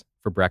eggs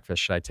for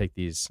breakfast, should I take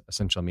these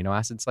essential amino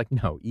acids? Like,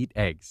 no, eat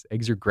eggs.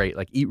 Eggs are great.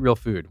 Like, eat real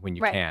food when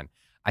you can.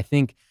 I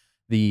think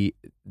the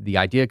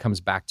idea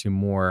comes back to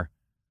more,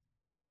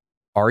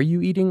 are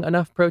you eating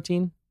enough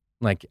protein?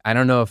 Like, I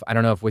don't know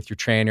if with your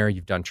trainer,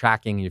 you've done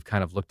tracking, you've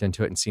kind of looked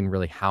into it and seen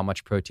really how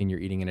much protein you're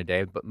eating in a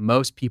day, but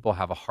most people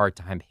have a hard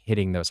time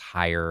hitting those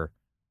higher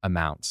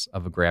amounts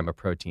of a gram of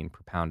protein per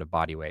pound of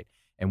body weight.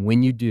 And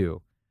when you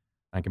do,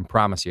 I can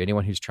promise you,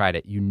 anyone who's tried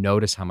it, you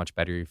notice how much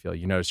better you feel.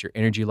 You notice your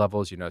energy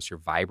levels, you notice your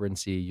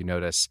vibrancy, you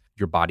notice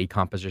your body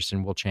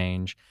composition will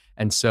change.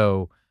 And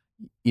so,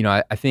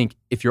 I think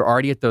if you're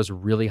already at those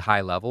really high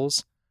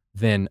levels,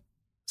 then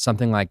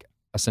something like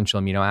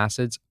essential amino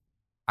acids,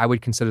 I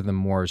would consider them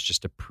more as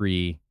just a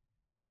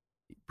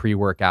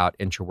pre-workout,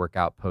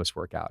 intra-workout,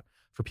 post-workout.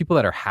 For people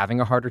that are having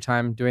a harder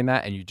time doing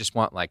that and you just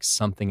want like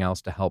something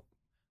else to help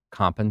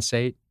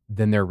compensate,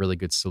 then they're a really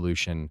good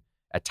solution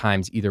at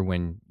times, either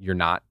when you're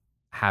not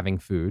having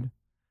food,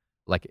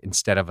 like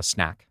instead of a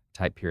snack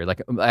type period.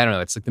 Like, I don't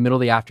know, it's like the middle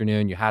of the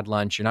afternoon, you had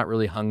lunch, you're not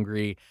really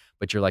hungry,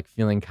 but you're like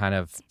feeling kind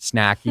of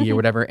snacky or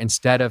whatever.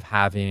 Instead of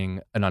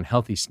having an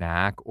unhealthy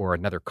snack or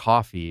another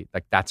coffee,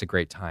 like that's a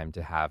great time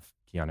to have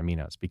Kion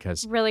Aminos,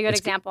 because really good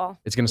example.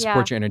 It's going to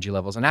support your energy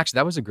levels. And actually,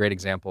 that was a great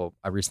example.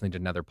 I recently did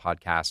another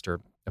podcast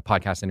or a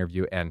podcast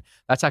interview, and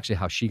that's actually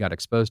how she got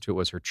exposed to it.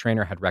 Was her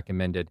trainer had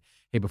recommended,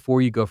 hey,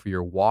 before you go for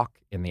your walk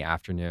in the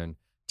afternoon,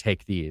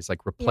 take these,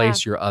 like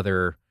replace your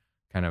other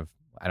kind of,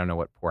 I don't know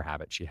what poor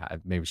habit she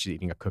had. Maybe she's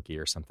eating a cookie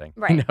or something.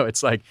 Right.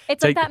 It's like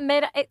that's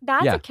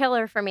a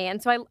killer for me.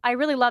 And so I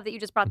really love that you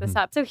just brought this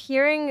up. So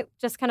hearing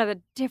just kind of the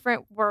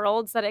different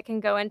worlds that it can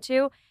go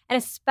into, and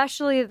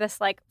especially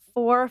this like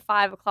 4 or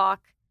 5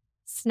 o'clock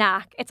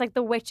snack. It's like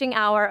the witching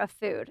hour of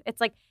food. It's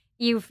like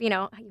you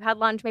had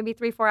lunch maybe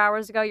 3-4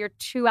 hours ago. You're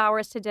 2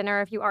 hours to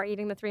dinner if you are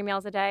eating the 3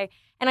 meals a day.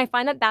 And I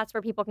find that that's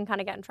where people can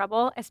kind of get in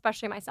trouble,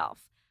 especially myself.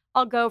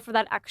 I'll go for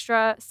that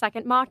extra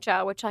second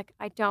matcha, which like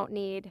I don't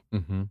need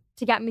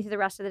to get me through the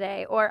rest of the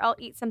day. Or I'll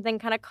eat something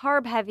kind of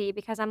carb heavy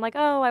because I'm like,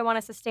 oh, I want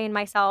to sustain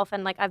myself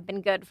and like I've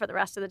been good for the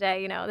rest of the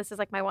day. This is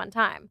like my one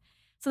time.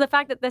 So the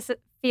fact that this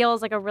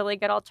feels like a really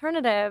good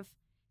alternative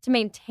to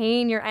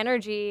maintain your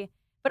energy,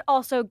 but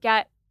also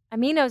get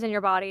aminos in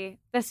your body,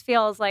 this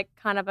feels like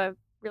kind of a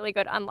really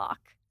good unlock.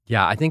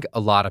 Yeah, I think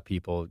a lot of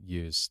people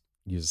use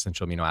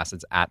essential amino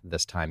acids at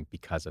this time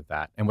because of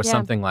that. And with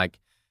something like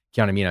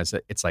Kion Aminos,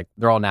 it's like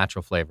they're all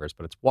natural flavors,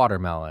 but it's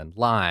watermelon,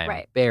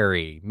 lime,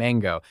 berry,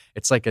 mango.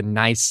 It's like a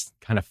nice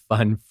kind of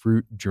fun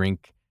fruit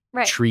drink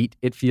treat,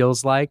 it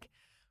feels like.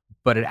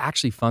 But it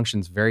actually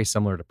functions very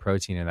similar to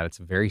protein in that it's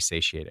very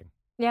satiating.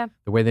 Yeah.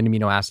 The way that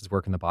amino acids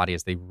work in the body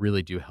is they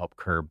really do help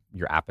curb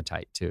your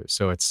appetite too.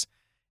 So it's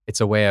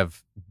a way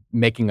of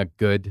making a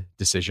good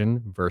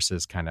decision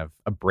versus kind of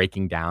a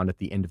breaking down at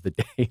the end of the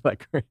day,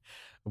 like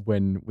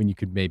when you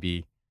could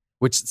maybe.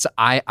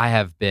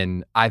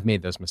 I've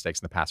made those mistakes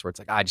in the past where it's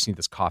like, I just need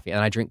this coffee. And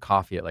I drink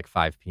coffee at like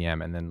 5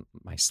 p.m. and then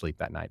my sleep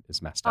that night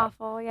is messed up.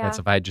 Awful, yeah. And so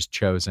if I had just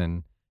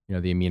chosen,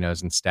 the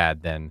aminos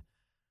instead, then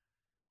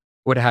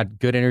would have had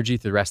good energy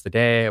through the rest of the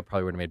day. I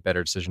probably would have made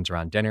better decisions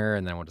around dinner,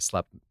 and then I would have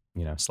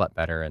slept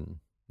better, and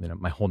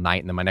my whole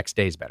night, and then my next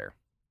day is better.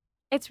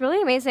 It's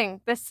really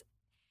amazing. It's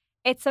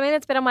something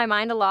that's been on my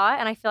mind a lot,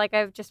 and I feel like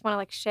I just want to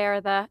like share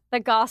the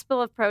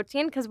gospel of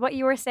protein, because what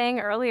you were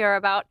saying earlier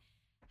about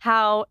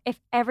how if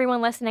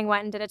everyone listening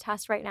went and did a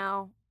test right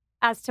now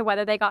as to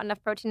whether they got enough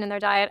protein in their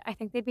diet, I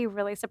think they'd be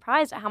really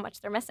surprised at how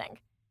much they're missing.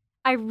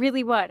 I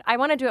really would. I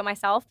want to do it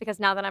myself because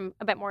now that I'm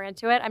a bit more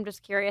into it, I'm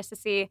just curious to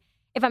see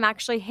if I'm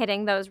actually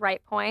hitting those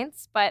right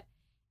points. But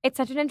it's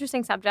such an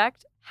interesting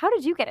subject. How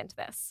did you get into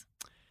this?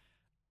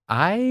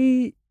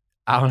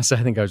 Honestly,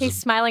 I think I was He's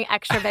smiling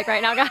extra big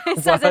right now,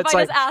 guys, as if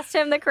I just asked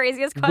him the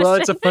craziest question. Well,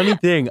 it's a funny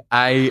thing.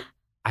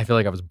 I feel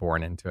like I was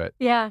born into it.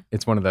 Yeah.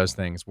 It's one of those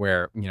things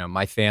where,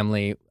 my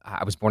family,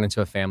 I was born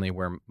into a family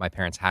where my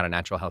parents had a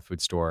natural health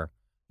food store,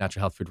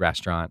 natural health food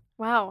restaurant.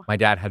 Wow. My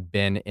dad had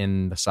been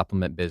in the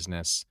supplement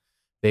business.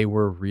 They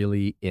were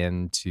really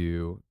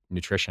into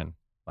nutrition,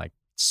 like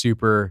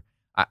super.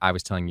 I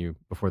was telling you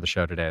before the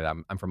show today that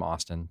I'm from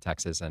Austin,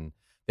 Texas, and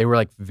they were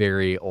like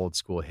very old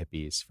school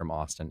hippies from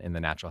Austin in the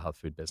natural health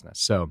food business.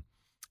 So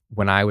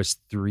when I was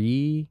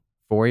 3-4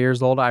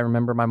 years old, I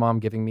remember my mom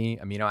giving me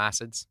amino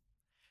acids.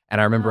 And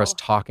I remember us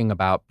talking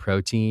about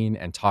protein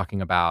and talking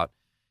about,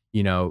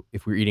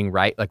 if we're eating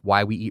right, like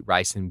why we eat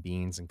rice and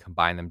beans and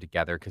combine them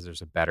together because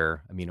there's a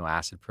better amino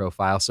acid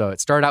profile. So it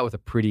started out with a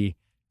pretty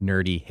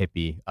nerdy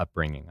hippie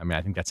upbringing. I mean,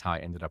 I think that's how I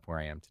ended up where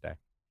I am today.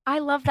 I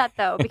love that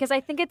though, because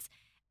I think it's,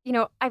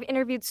 I've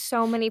interviewed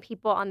so many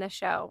people on this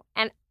show,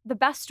 and the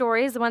best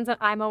stories, the ones that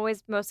I'm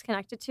always most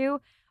connected to,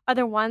 are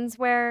the ones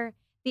where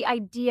the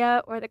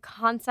idea or the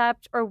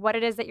concept or what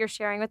it is that you're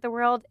sharing with the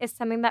world is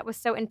something that was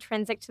so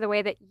intrinsic to the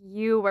way that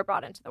you were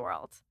brought into the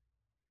world.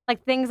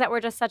 Like things that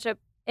were just such an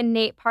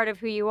innate part of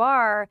who you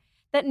are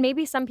that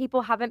maybe some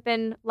people haven't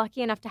been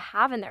lucky enough to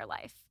have in their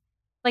life.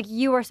 Like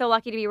you were so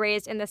lucky to be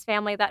raised in this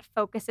family that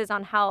focuses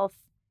on health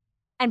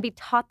and be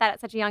taught that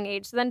at such a young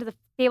age. So then to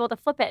be able to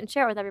flip it and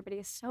share it with everybody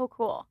is so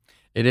cool.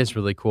 It is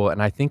really cool.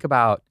 And I think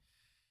about,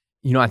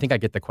 I think I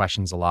get the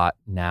questions a lot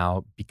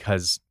now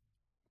because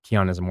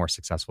Kion is a more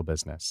successful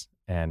business.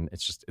 And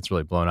it's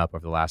really blown up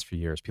over the last few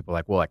years. People are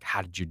like, well, like,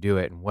 how did you do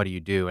it? And what do you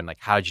do? And like,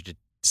 how did you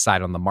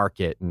decide on the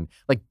market? And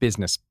like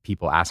business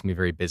people ask me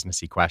very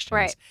businessy questions.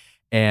 Right.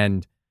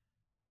 And,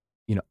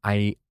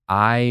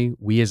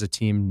 we as a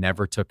team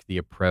never took the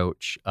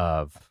approach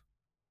of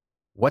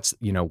what's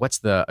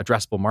the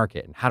addressable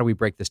market and how do we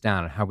break this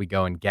down and how we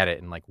go and get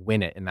it and like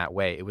win it in that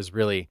way. It was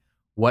really,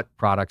 what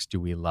products do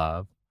we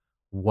love?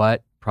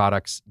 What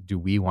products do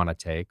we want to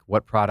take?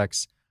 What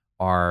products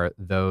are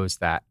those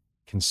that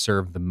can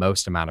serve the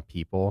most amount of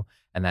people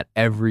and that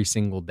every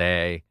single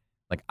day,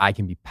 like I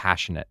can be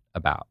passionate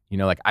about?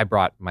 Like I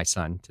brought my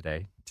son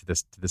today to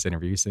this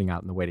interview. He's sitting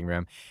out in the waiting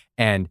room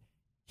and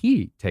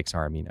he takes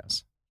our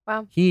aminos.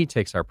 Wow. He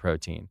takes our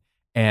protein.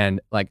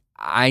 And like,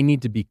 I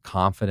need to be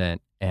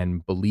confident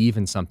and believe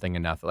in something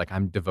enough that like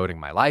I'm devoting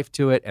my life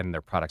to it and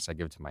they're products I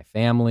give to my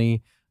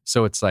family.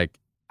 So it's like,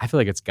 I feel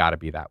like it's got to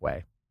be that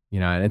way,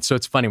 And so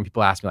it's funny when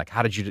people ask me like,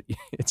 how did you,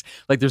 it's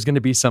like, there's going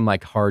to be some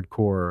like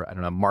hardcore, I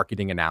don't know,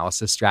 marketing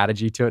analysis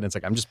strategy to it. And it's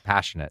like, I'm just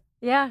passionate.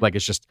 Yeah. Like,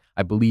 it's just,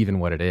 I believe in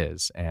what it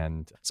is.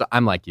 And so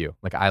I'm like you,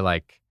 like, I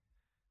like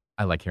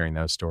hearing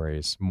those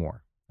stories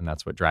more. And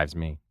that's what drives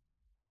me.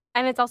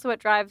 And it's also what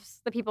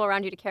drives the people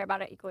around you to care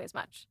about it equally as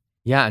much.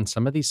 Yeah. And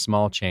some of these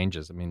small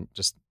changes, I mean,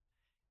 just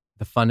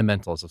the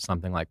fundamentals of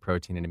something like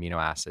protein and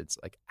amino acids,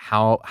 like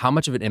how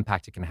much of an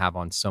impact it can have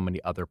on so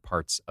many other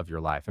parts of your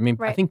life. I mean,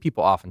 right. I think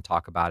people often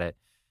talk about it,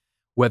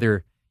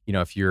 whether,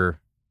 if you're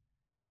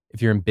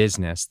in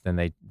business,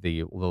 then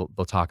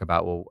they'll talk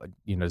about, well,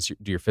 do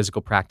your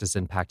physical practice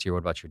impact you? What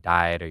about your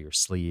diet or your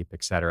sleep,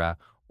 et cetera?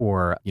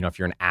 Or, if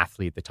you're an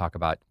athlete, they talk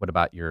about, what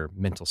about your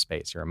mental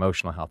space, your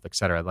emotional health, et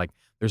cetera? Like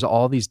there's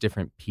all these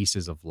different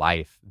pieces of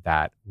life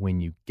that when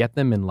you get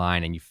them in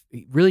line and you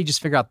really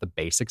just figure out the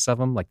basics of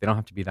them, like they don't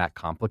have to be that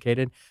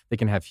complicated, they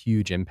can have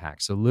huge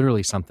impact. So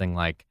literally something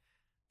like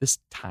this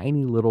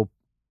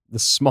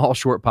small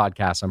short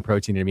podcast on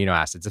protein and amino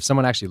acids, if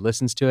someone actually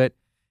listens to it,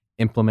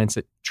 implements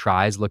it,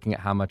 tries looking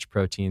at how much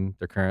protein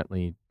they're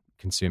currently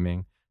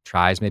consuming,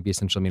 tries maybe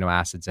essential amino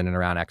acids in and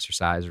around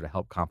exercise or to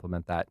help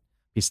complement that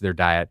piece of their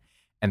diet,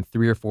 and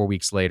 3 or 4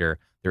 weeks later,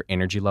 their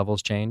energy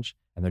levels change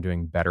and they're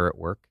doing better at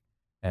work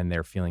and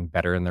they're feeling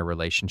better in their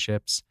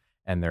relationships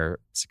and they're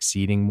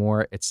succeeding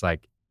more. It's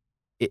like,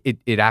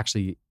 it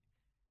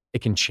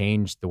can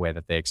change the way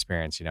that they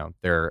experience,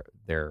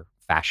 their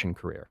fashion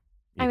career.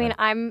 I mean,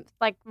 I'm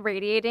like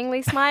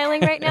radiatingly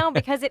smiling right now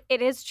because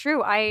it is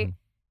true. I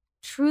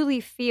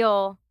truly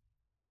feel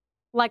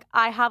like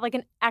I have like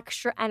an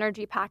extra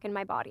energy pack in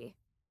my body.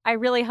 I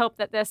really hope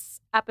that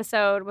this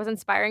episode was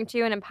inspiring to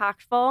you and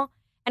impactful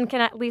and can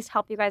at least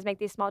help you guys make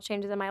these small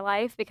changes in my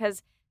life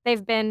because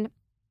they've been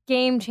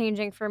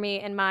game-changing for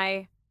me in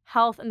my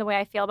health and the way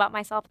I feel about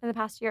myself in the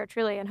past year,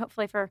 truly, and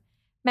hopefully for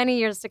many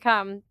years to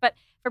come. But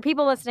for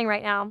people listening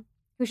right now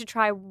who should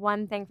try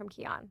one thing from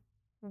Kion,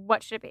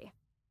 what should it be?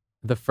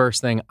 The first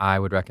thing I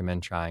would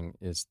recommend trying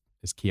is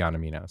Kion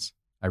Aminos.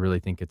 I really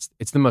think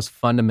it's the most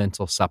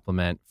fundamental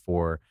supplement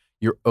for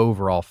your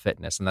overall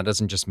fitness. And that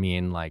doesn't just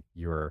mean like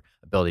your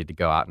ability to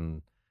go out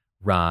and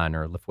run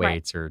or lift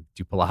weights or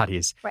do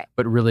Pilates,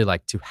 but really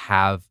like to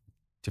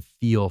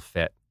feel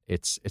fit.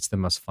 It's the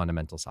most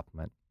fundamental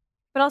supplement.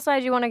 But also I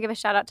do want to give a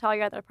shout out to all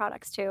your other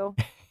products too.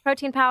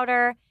 Protein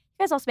powder.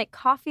 You guys also make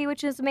coffee,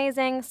 which is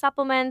amazing.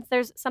 Supplements.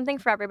 There's something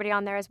for everybody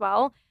on there as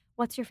well.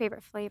 What's your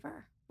favorite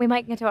flavor? We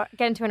might get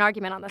into an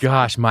argument on this.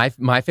 Gosh,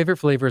 my favorite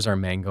flavors are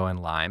mango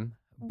and lime.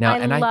 Now,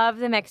 I love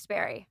the mixed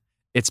berry.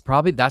 That's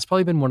probably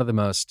been one of the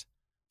most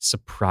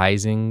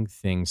surprising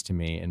things to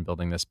me in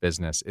building this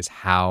business is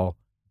how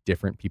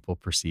different people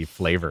perceive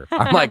flavor.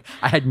 I'm like,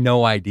 I had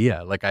no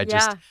idea. Like I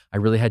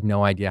really had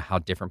no idea how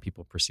different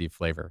people perceive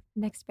flavor.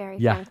 Mixed berry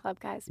fan club,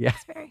 guys. Yeah.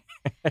 Mixed berry.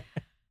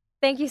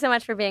 Thank you so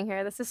much for being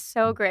here. This is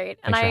so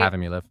great. Thanks for having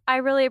me, Liv. I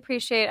really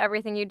appreciate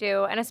everything you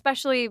do, and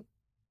especially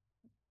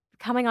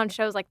coming on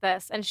shows like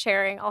this and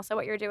sharing also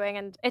what you're doing.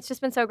 And it's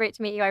just been so great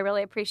to meet you. I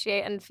really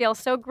appreciate and feel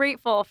so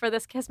grateful for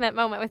this Kismet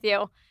moment with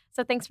you.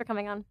 So thanks for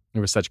coming on.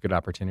 It was such a good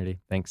opportunity.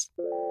 Thanks.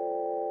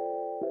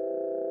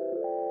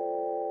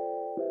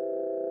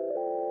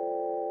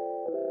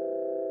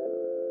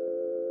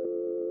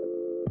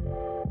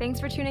 Thanks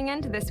for tuning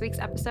in to this week's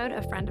episode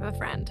of Friend of a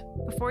Friend.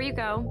 Before you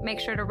go, make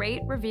sure to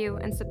rate, review,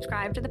 and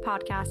subscribe to the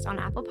podcast on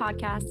Apple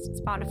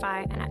Podcasts,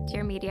 Spotify, and at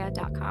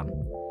dearmedia.com.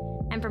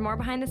 And for more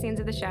behind the scenes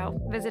of the show,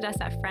 visit us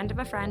at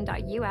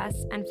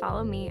friendofafriend.us and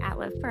follow me at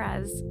Liv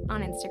Perez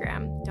on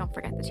Instagram. Don't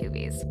forget the 2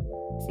 V's.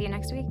 See you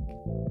next week.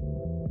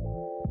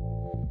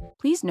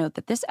 Please note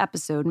that this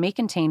episode may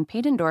contain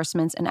paid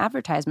endorsements and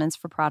advertisements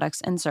for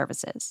products and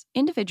services.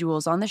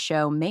 Individuals on the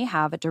show may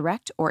have a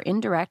direct or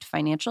indirect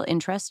financial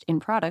interest in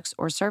products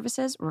or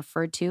services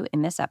referred to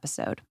in this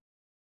episode.